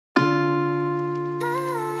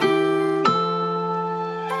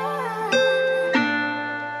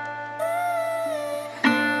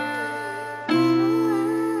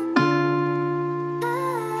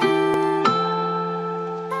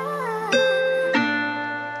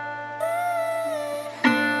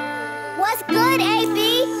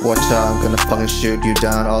Watch out, I'm gonna fucking shoot you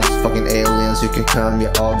down. All these fucking aliens, you can come.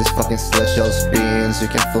 Yeah, all these fucking celestial beings, you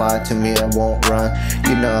can fly to me, I won't run.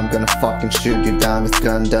 You know I'm gonna fucking shoot you down with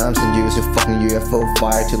gundams and use your fucking UFO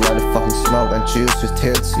fire to light a fucking smoke and choose your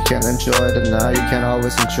tits. You can enjoy it now, you can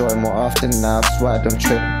always enjoy more often now. That's why I don't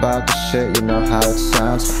trip about the shit, you know how it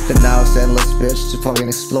sounds. The now is endless, bitch, to fucking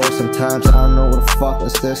explode sometimes. I don't know what the fuck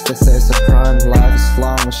is this, they say it's a crime. Life is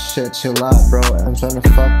long as shit, chill out bro. I'm trying to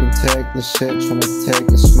fucking take this shit, trying to take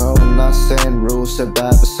the smoke. I'm not saying rules are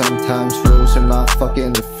bad, but sometimes rules are not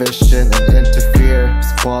fucking efficient and interfere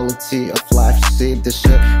with quality of life. You see this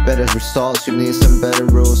shit, better results, you need some better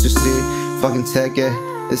rules. You see, fucking take it.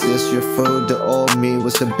 This is your food, the old me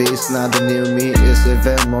was a beast, now the new me is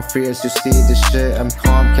even more fierce. You see this shit, I'm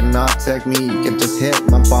calm, cannot take me, you can just hit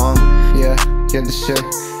my bomb. Yeah, get the shit,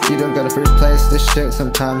 you don't gotta replace this shit,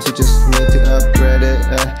 sometimes you just need to upgrade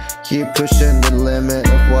it. Keep pushing the limit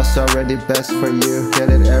of what's already best for you, get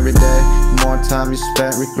it every day. The more time you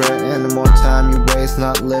spend regretting, the more time you waste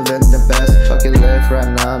not living the best. Fucking live right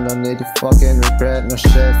now, no need to fucking regret no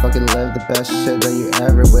shit. Fucking live the best shit that you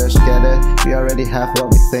ever wish, get it? We already have what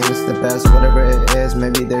we think is the best, whatever it is,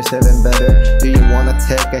 maybe there's even better. Do you wanna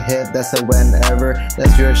take a hit? That's a whenever.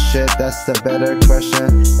 That's your shit, that's the better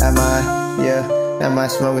question. Am I? Yeah. Am I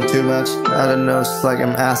smoking too much? I don't know, it's like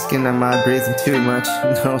I'm asking, am I breathing too much?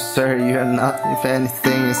 No sir, you're not. If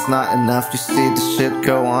anything, it's not enough. You see the shit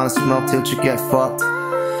go on, smoke till you get fucked.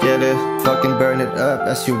 Get it? Fucking burn it up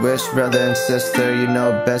as you wish, brother and sister. You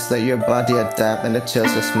know best, let your body adapt and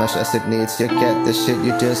adjust as much as it needs. You get the shit,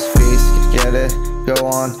 you just feast. Get it? Go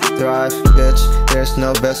on, thrive, bitch. There's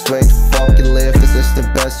no best way to fucking live. This is the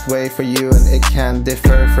best way for you and it can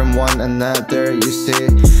differ from one another. You see,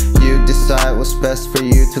 you decide what's best for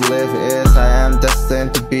you to live is. I am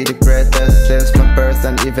destined to be the greatest since my birth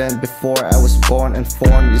and even before I was born and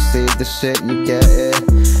formed. You see the shit, you get it?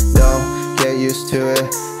 Don't get used to it.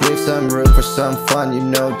 Leave some room for some fun, you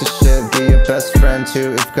know the shit. Be your best friend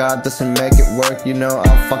too. If God doesn't make it work, you know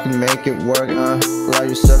I'll fucking make it work. Allow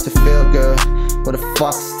yourself to feel good. What the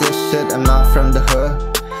fuck is this shit? I'm not from the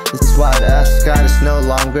hood. This is why the sky is no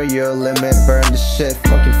longer your limit. Burn the shit,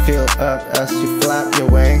 fucking feel up as you flap your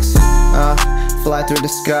wings. Fly through the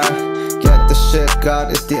sky. Get the shit,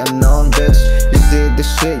 God is the unknown, bitch. You see the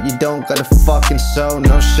shit, you don't gotta fucking show.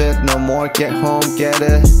 No shit, no more, get home, get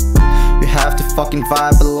it? You have to fucking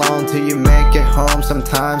vibe alone till you make it home.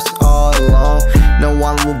 Sometimes all alone, no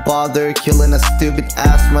one will bother killing a stupid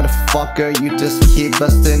ass motherfucker. You just keep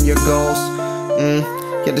busting your goals.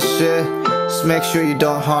 Get the shit. Just make sure you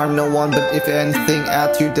don't harm no one, but if anything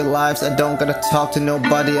add to their lives. I don't gotta talk to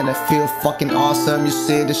nobody and I feel fucking awesome. You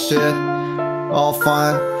see the shit, all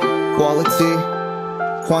fine. Quality,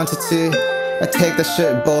 quantity, I take the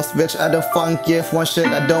shit both, bitch. I don't fucking give one shit.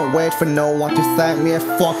 I don't wait for no one to thank me. I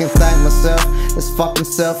fucking thank myself. It's fucking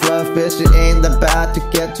self-love, bitch. It ain't that bad to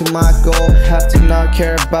get to my goal. Have to not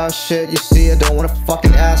care about shit. You see, I don't wanna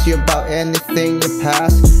fucking ask you about anything in your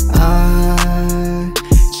past. I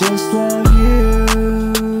just love